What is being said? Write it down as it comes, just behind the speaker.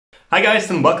Hi guys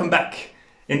and welcome back.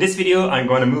 In this video I'm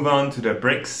going to move on to the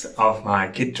brakes of my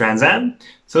KITT Trans Am.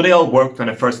 So they all worked when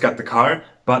I first got the car,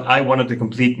 but I wanted a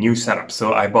complete new setup.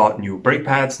 So I bought new brake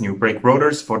pads, new brake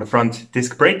rotors for the front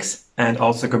disc brakes, and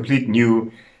also a complete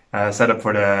new setup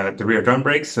for the rear drum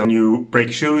brakes. So new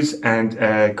brake shoes and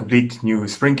a complete new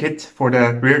spring kit for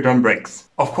the rear drum brakes.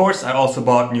 Of course I also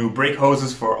bought new brake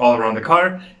hoses for all around the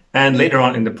car. And later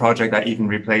on in the project, I even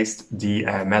replaced the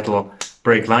metal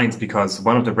brake lines because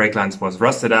one of the brake lines was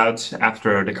rusted out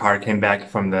after the car came back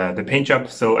from the paint shop,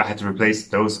 so I had to replace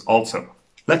those also.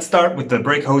 Let's start with the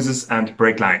brake hoses and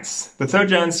brake lines. The third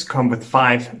gens come with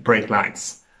 5 brake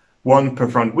lines. One per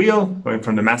front wheel, going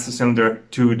from the master cylinder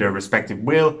to the respective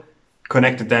wheel,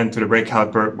 connected then to the brake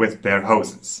caliper with their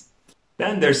hoses.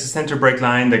 Then there's a center brake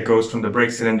line that goes from the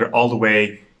brake cylinder all the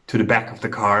way to the back of the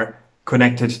car,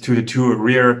 connected to the 2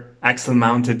 rear axle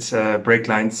mounted brake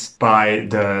lines by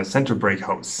the center brake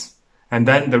hose. And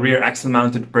then the rear axle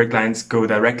mounted brake lines go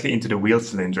directly into the wheel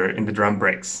cylinder in the drum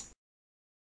brakes.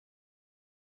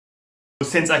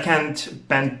 Since I can't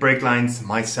bend brake lines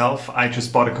myself, I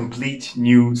just bought a complete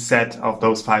new set of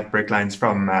those 5 brake lines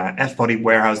from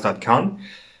fbodywarehouse.com.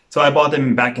 So I bought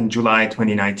them back in July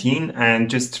 2019, and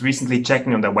just recently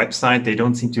checking on their website, they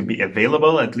don't seem to be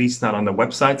available, at least not on the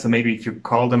website. So maybe if you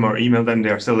call them or email them,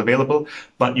 they are still available,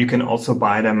 but you can also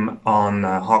buy them on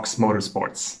Hawks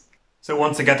Motorsports. So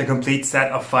once I got the complete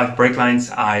set of 5 brake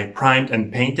lines, I primed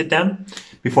and painted them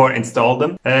before I installed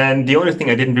them. And the only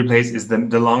thing I didn't replace is the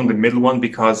middle one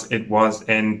because it was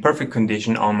in perfect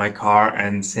condition on my car,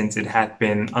 and since it had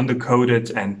been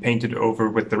undercoated and painted over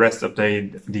with the rest of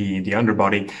the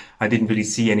underbody, I didn't really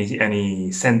see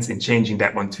any sense in changing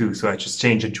that one too. So I just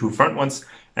changed the 2 front ones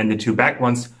and the 2 back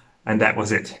ones, and that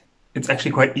was it. It's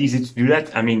actually quite easy to do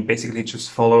that. I mean, basically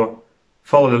just follow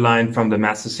the line from the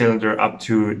master cylinder up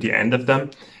to the end of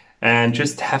them, and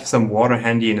just have some water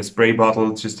handy in a spray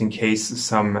bottle just in case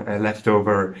some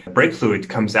leftover brake fluid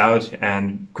comes out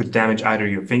and could damage either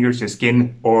your fingers, your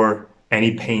skin, or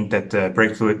any paint that the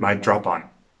brake fluid might drop on.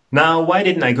 Now, why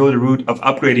didn't I go the route of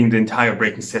upgrading the entire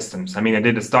braking systems? I mean, I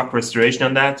did a stock restoration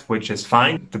on that, which is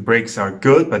fine. The brakes are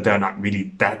good, but they're not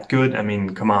really that good. I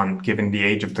mean, come on, given the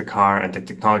age of the car and the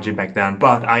technology back then.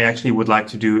 But I actually would like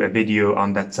to do a video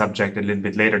on that subject a little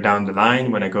bit later down the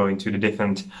line when I go into the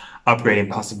different upgrading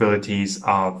possibilities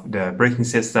of the braking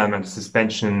system and the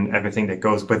suspension, everything that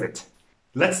goes with it.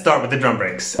 Let's start with the drum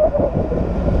brakes.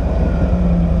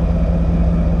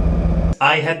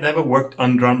 I had never worked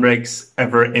on drum brakes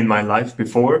ever in my life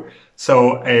before,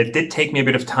 so it did take me a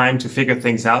bit of time to figure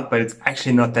things out, but it's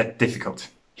actually not that difficult.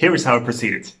 Here is how I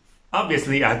proceeded.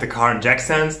 Obviously, I had the car in jack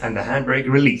stands and the handbrake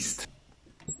released.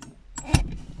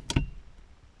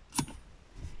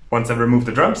 Once I removed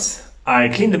the drums, I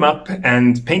cleaned them up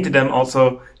and painted them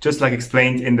also, just like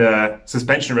explained in the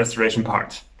suspension restoration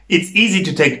part. It's easy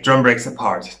to take drum brakes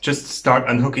apart. Just start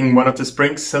unhooking one of the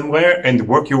springs somewhere and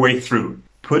work your way through.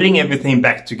 Putting everything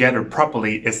back together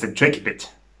properly is the tricky bit.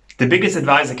 The biggest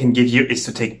advice I can give you is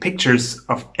to take pictures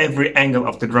of every angle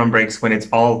of the drum brakes when it's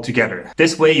all together.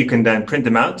 This way you can then print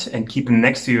them out and keep them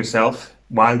next to yourself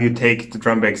while you take the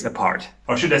drum brakes apart.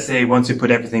 Or should I say, once you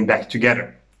put everything back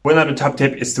together. One other top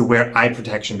tip is to wear eye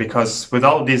protection, because with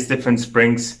all these different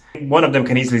springs, one of them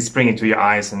can easily spring into your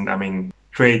eyes and,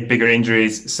 create bigger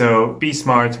injuries. So be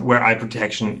smart, wear eye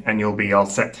protection, and you'll be all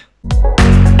set.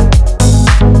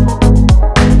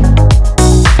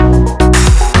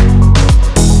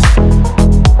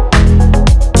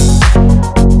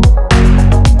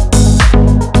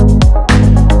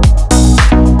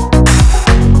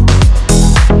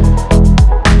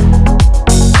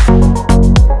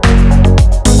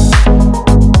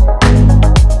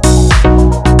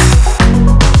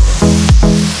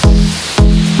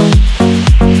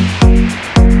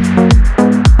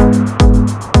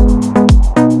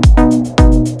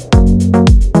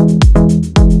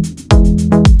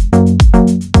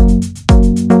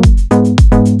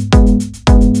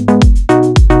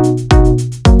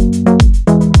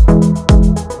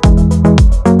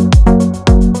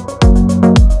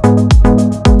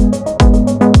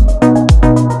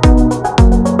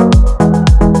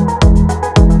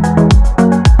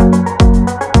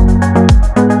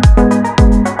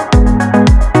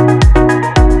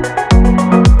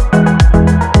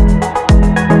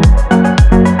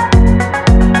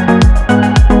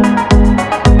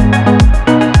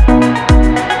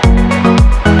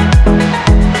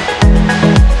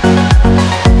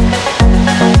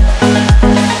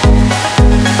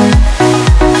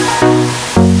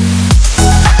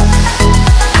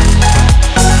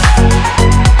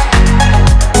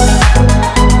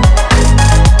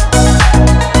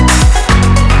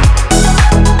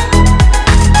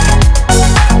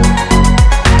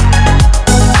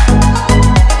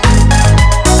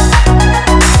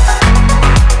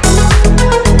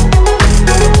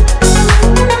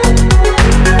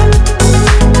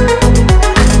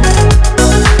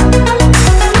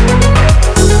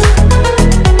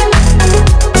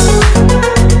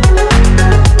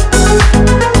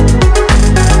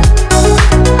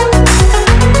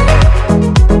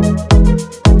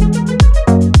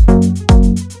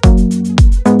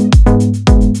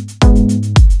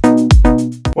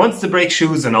 Once the brake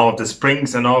shoes and all of the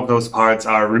springs and all of those parts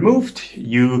are removed,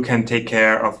 you can take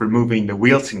care of removing the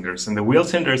wheel cylinders. And the wheel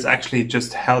cylinder is actually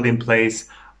just held in place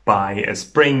by a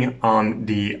spring on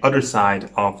the other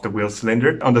side of the wheel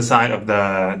cylinder, on the side of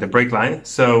the brake line.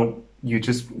 So you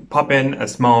just pop in a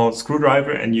small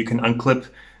screwdriver and you can unclip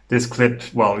this clip.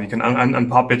 Well, you can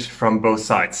unpop it from both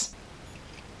sides.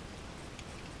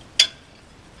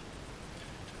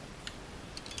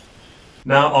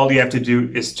 Now all you have to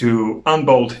do is to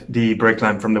unbolt the brake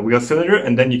line from the wheel cylinder,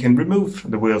 and then you can remove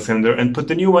the wheel cylinder and put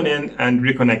the new one in and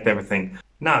reconnect everything.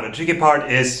 Now the tricky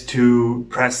part is to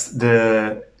press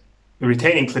the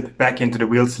retaining clip back into the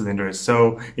wheel cylinder.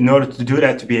 So in order to do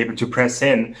that, to be able to press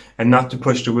in and not to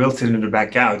push the wheel cylinder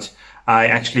back out, I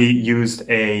actually used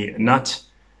a nut,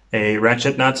 a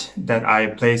ratchet nut that I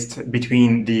placed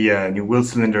between the new wheel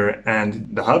cylinder and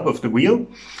the hub of the wheel.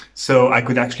 So I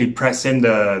could actually press in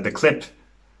the clip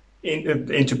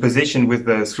into position with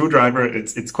the screwdriver.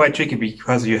 It's quite tricky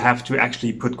because you have to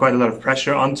actually put quite a lot of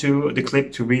pressure onto the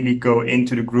clip to really go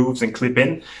into the grooves and clip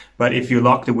in. But if you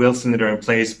lock the wheel cylinder in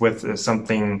place with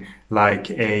something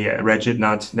like a ratchet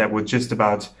nut that would just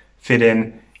about fit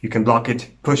in, you can block it,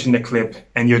 push in the clip,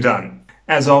 and you're done.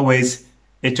 As always,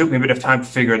 it took me a bit of time to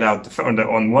figure it out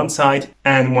on one side,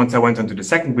 and once I went onto the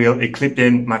second wheel, it clipped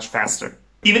in much faster.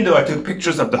 Even though I took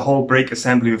pictures of the whole brake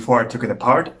assembly before I took it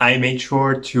apart, I made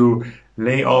sure to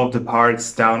lay all of the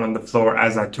parts down on the floor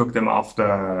as I took them off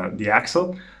the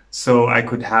axle, so I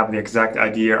could have the exact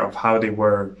idea of how they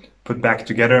were put back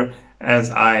together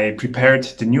as I prepared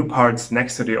the new parts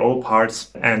next to the old parts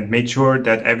and made sure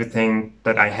that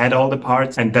that I had all the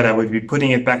parts and that I would be putting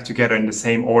it back together in the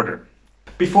same order.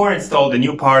 Before I installed the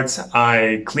new parts,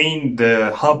 I cleaned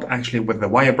the hub actually with the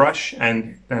wire brush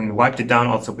and wiped it down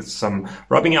also with some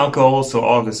rubbing alcohol, so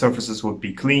all of the surfaces would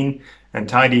be clean and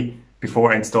tidy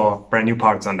before I install brand new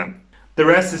parts on them. The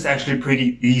rest is actually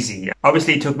pretty easy.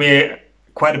 Obviously it took me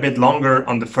quite a bit longer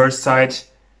on the first side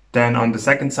than on the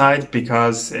second side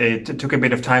because it took a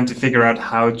bit of time to figure out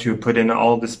how to put in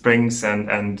all the springs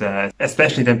and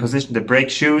especially then position the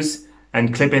brake shoes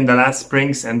and clip in the last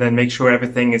springs and then make sure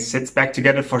everything sits back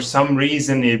together. For some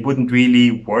reason it wouldn't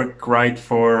really work right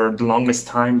for the longest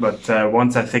time, but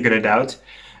once I figured it out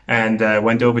and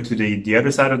went over to the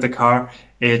other side of the car,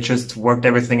 it just worked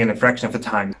everything in a fraction of the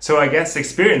time. So I guess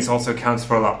experience also counts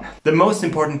for a lot. The most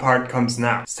important part comes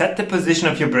now. Set the position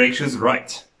of your brake shoes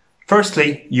right.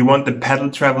 Firstly, you want the pedal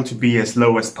travel to be as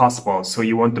low as possible. So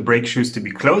you want the brake shoes to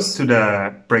be close to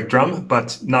the brake drum,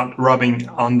 but not rubbing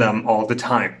on them all the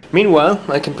time. Meanwhile,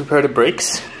 I can prepare the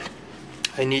brakes.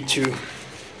 I need to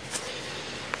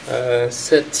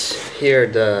set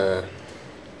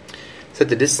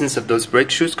the distance of those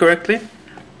brake shoes correctly.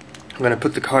 I'm going to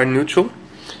put the car in neutral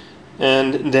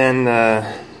and then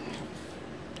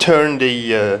turn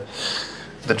the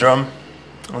drum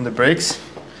on the brakes.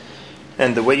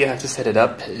 And the way you have to set it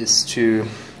up is to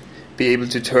be able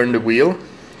to turn the wheel,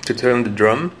 to turn the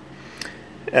drum,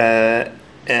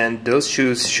 and those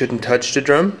shoes shouldn't touch the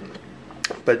drum,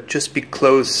 but just be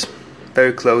close,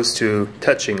 very close to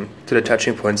the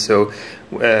touching point. So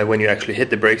when you actually hit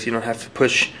the brakes, you don't have to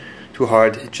push too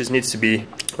hard. It just needs to be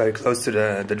very close to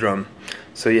the drum,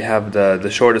 so you have the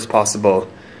shortest possible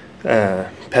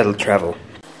pedal travel.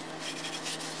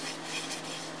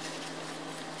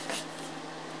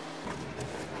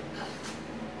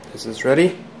 This is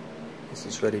ready. This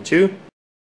is ready too.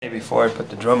 Before I put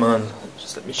the drum on,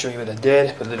 just let me show you what I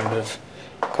did. Put a little bit of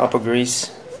copper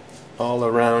grease all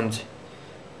around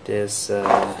this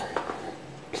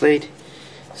plate,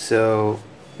 so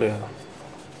the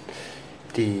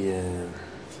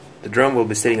drum will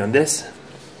be sitting on this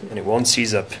and it won't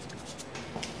seize up.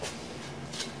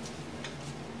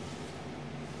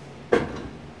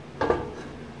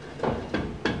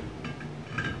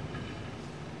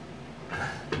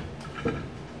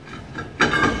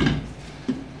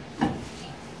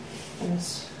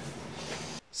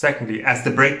 Secondly, as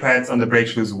the brake pads on the brake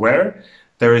shoes wear,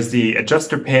 there is the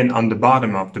adjuster pin on the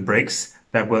bottom of the brakes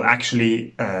that will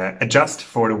actually adjust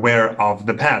for the wear of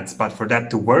the pads. But for that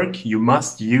to work, you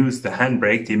must use the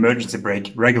handbrake, the emergency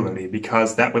brake, regularly,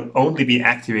 because that will only be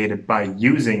activated by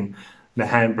using the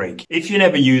handbrake. If you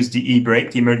never use the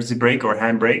e-brake, the emergency brake or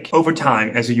handbrake, over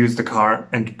time, as you use the car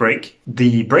and brake,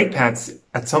 the brake pads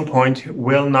at some point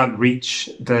will not reach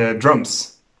the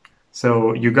drums.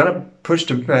 So you're gonna push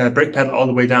the brake pedal all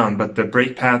the way down, but the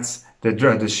brake pads,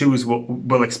 the shoes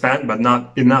will expand, but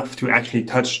not enough to actually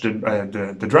touch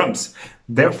the drums.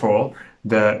 Therefore,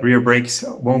 the rear brakes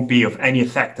won't be of any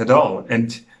effect at all,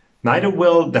 and neither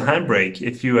will the handbrake.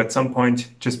 If you at some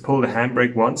point just pull the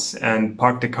handbrake once and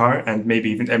park the car, and maybe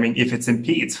even, I mean, if it's in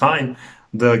P, it's fine,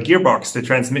 The gearbox, the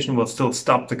transmission will still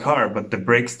stop the car, but the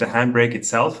brakes, the handbrake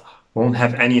itself, won't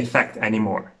have any effect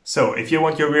anymore. So if you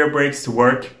want your rear brakes to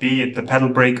work, be it the pedal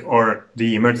brake or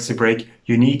the emergency brake,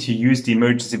 you need to use the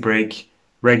emergency brake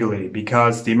regularly,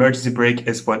 because the emergency brake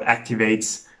is what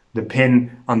activates the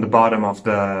pin on the bottom of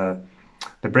the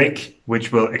brake,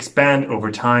 which will expand over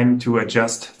time to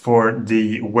adjust for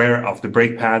the wear of the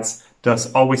brake pads, thus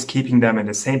always keeping them in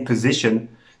the same position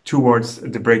towards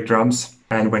the brake drums.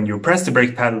 And when you press the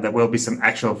brake pedal, there will be some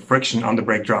actual friction on the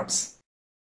brake drums.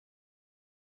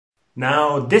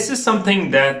 Now, this is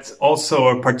something that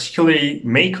also particularly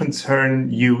may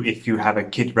concern you if you have a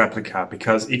KITT replica,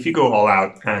 because if you go all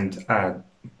out and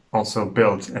also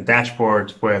build a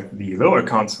dashboard with the lower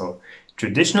console,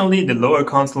 traditionally the lower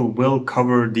console will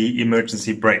cover the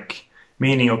emergency brake,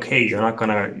 meaning, okay, you're not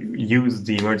gonna use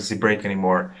the emergency brake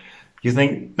anymore. You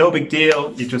think, no big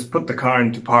deal, you just put the car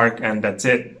into park and that's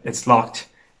it, it's locked.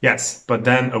 Yes, but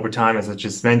then over time, as I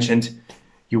just mentioned,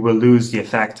 you will lose the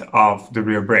effect of the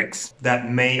rear brakes.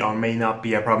 That may or may not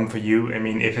be a problem for you. I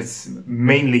mean, if it's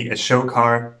mainly a show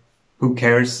car, who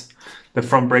cares? The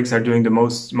front brakes are doing the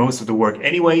most of the work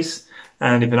anyways.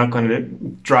 And if you're not going to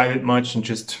drive it much and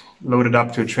just load it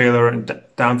up to a trailer and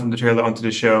down from the trailer onto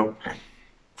the show,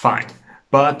 fine.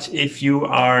 But if you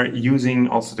are using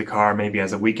also the car maybe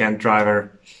as a weekend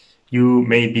driver, you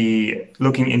may be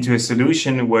looking into a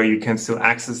solution where you can still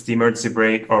access the emergency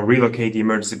brake or relocate the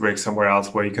emergency brake somewhere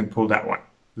else where you can pull that one.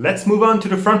 Let's move on to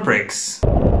the front brakes.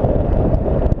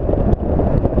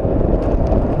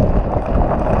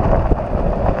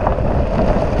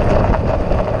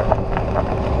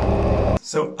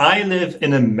 So I live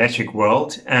in a metric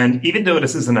world, and even though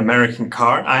this is an American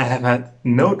car, I have had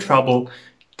no trouble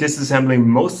disassembling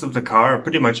most of the car, or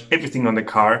pretty much everything on the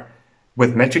car,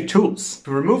 with metric tools.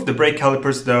 To remove the brake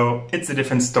calipers though, it's a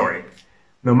different story.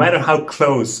 No matter how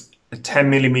close a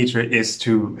 10mm is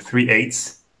to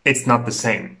 3/8, it's not the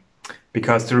same.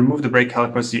 Because to remove the brake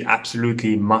calipers, you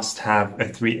absolutely must have a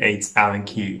 3/8 Allen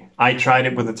key. I tried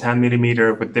it with a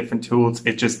 10mm with different tools,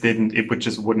 it just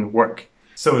wouldn't work.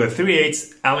 So the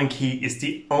 3/8 Allen key is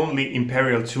the only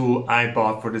Imperial tool I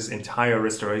bought for this entire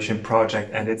restoration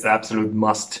project, and it's absolute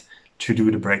must to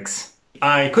do the brakes.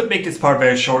 I could make this part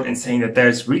very short in saying that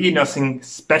there's really nothing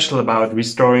special about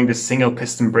restoring the single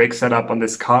piston brake setup on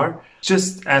this car.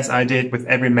 Just as I did with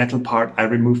every metal part I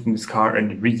removed from this car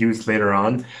and reused later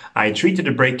on, I treated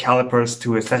the brake calipers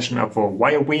to a session of a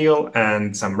wire wheel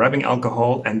and some rubbing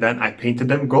alcohol, and then I painted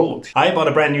them gold. I bought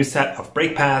a brand new set of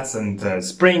brake pads and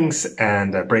springs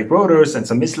and brake rotors and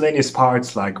some miscellaneous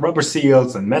parts like rubber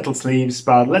seals and metal sleeves,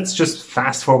 but let's just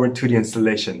fast forward to the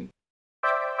installation.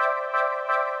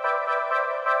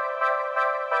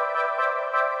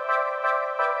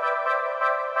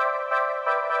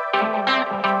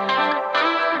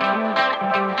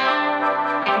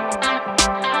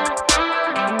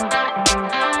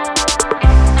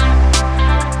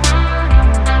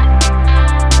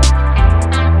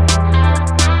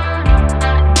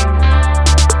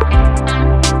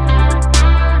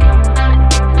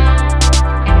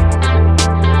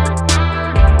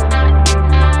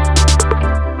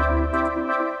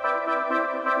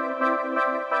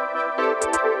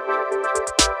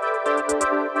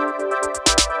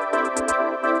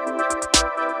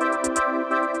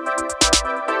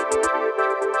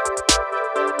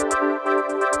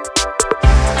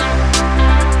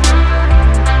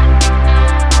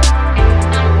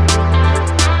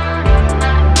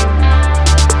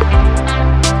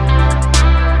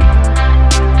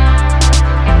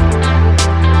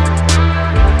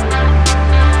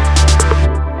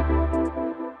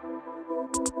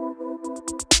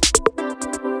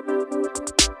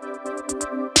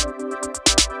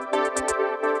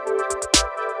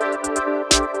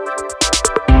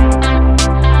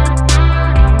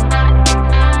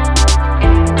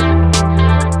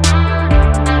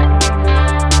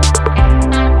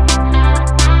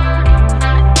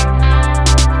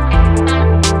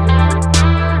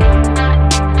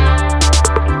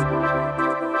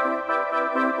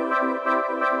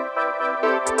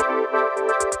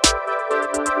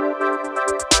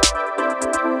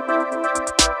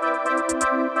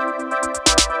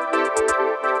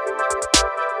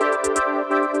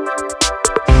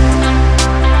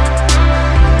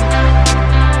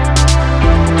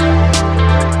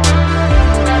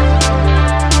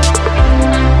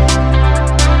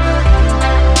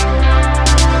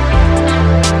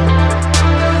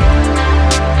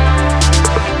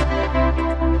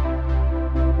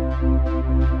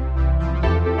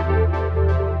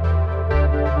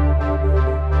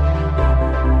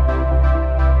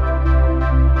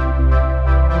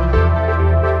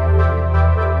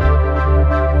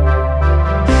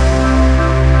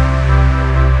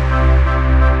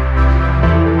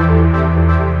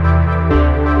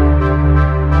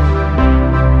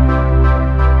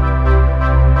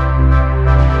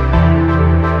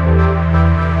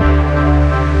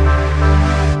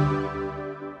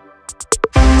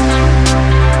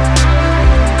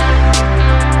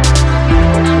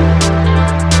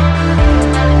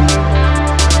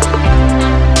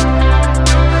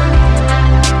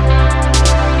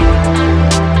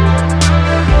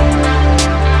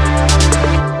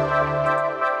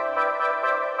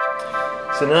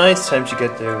 Now it's time to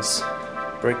get those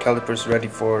brake calipers ready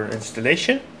for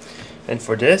installation. And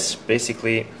for this,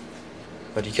 basically,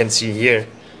 what you can see here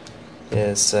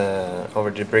is over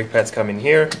the brake pads come in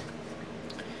here,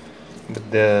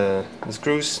 the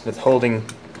screws that holding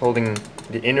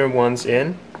the inner ones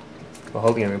in, or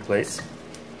holding them in place.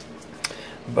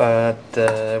 But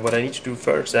what I need to do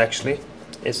first actually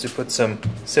is to put some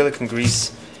silicone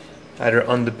grease either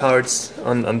on the parts,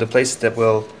 on the places that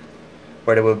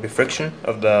where there will be friction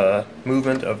of the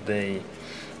movement of the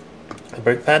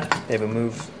brake pad. They will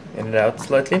move in and out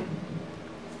slightly,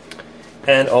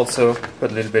 and also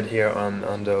put a little bit here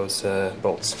on those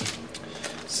bolts.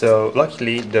 So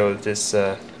luckily though, this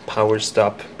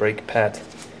Powerstop brake pad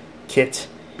kit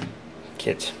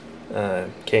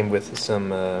came with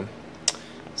some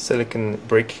silicone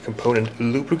brake component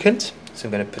lubricant. So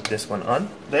I'm going to put this one on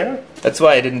there. That's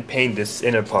why I didn't paint this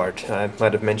inner part. I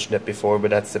might have mentioned that before, but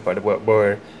that's the part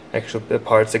where actual the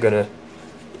parts are going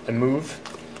to move,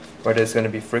 where there's going to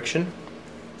be friction.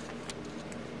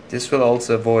 This will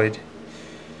also avoid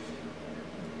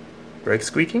brake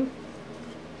squeaking.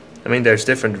 I mean, there's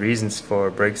different reasons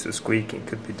for brakes to squeak. It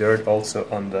could be dirt also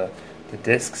on the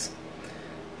discs,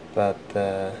 but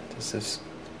this is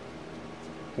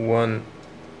one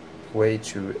way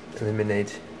to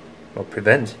eliminate or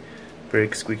prevent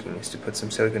brake squeaking, is to put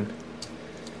some silicone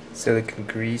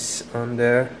grease on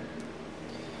there.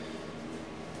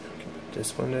 Put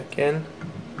this one again.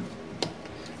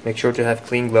 Make sure to have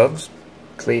clean gloves,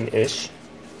 clean-ish.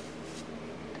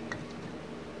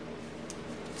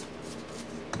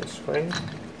 This way.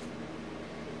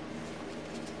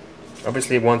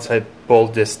 Obviously, once I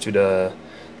bolt this to the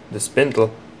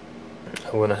spindle,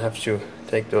 I'm gonna have to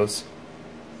take those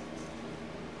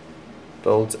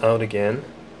bolts out again,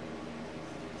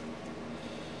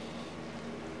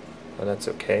 but that's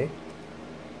okay.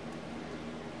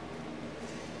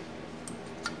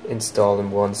 Install them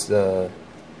once the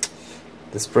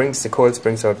coil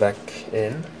springs are back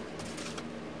in.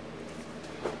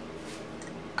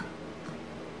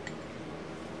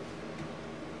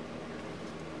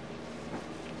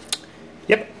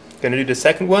 Yep, gonna do the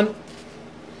second one.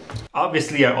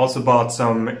 Obviously, I also bought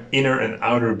some inner and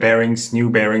outer bearings, new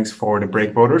bearings for the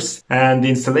brake rotors. And the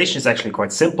installation is actually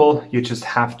quite simple. You just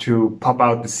have to pop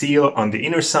out the seal on the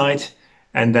inner side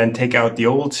and then take out the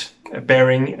old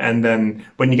bearing. And then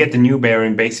when you get the new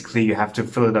bearing, basically you have to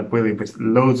fill it up really with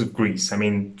loads of grease. I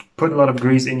mean, put a lot of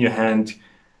grease in your hand,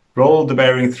 roll the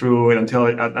bearing through it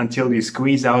until you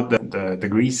squeeze out the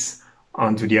grease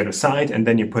onto the other side, and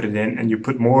then you put it in and you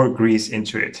put more grease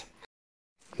into it.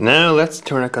 Now let's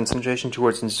turn our concentration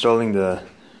towards installing the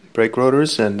brake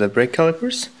rotors and the brake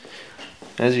calipers.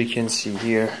 As you can see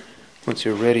here, once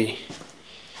you're ready,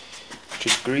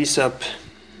 just grease up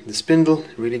the spindle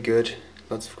really good,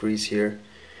 lots of grease here.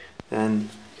 Then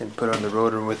you can put on the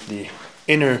rotor with the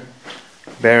inner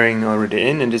bearing already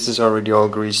in, and this is already all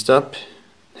greased up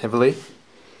heavily,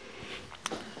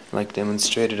 like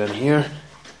demonstrated on here.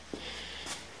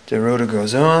 The rotor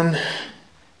goes on.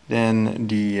 Then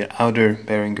the outer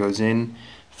bearing goes in,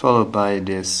 followed by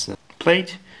this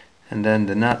plate, and then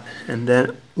the nut, and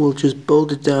then we'll just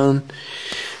bolt it down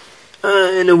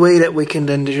in a way that we can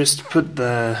then just put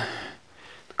the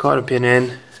cotter pin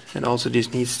in, and also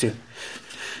this needs to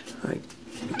like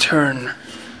turn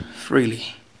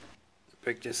freely. The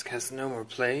brake disc has no more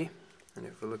play, and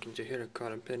if we're looking to here, the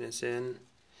cotter pin is in.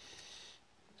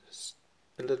 Just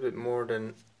a little bit more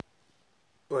than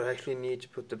what I actually need to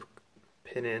put the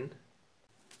pin in.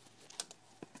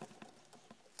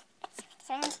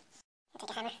 So, you take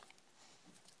a hammer,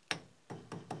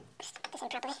 twist this in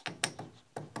properly,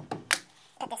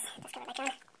 put this cover back on,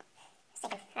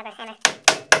 stick a rubber hammer.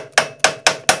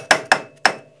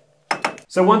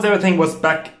 So once everything was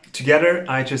back together,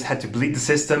 I just had to bleed the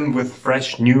system with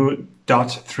fresh new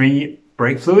 .3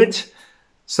 brake fluid.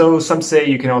 So some say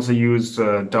you can also use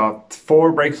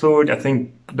 .4 brake fluid. I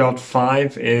think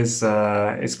 .5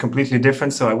 is completely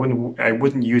different, so I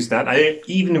wouldn't use that. I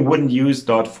even wouldn't use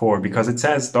 .4 because it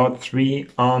says .3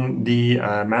 on the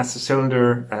master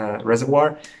cylinder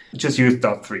reservoir. Just use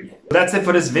 .3. That's it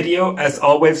for this video. As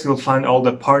always, you'll find all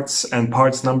the parts and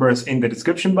parts numbers in the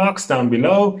description box down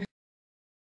below.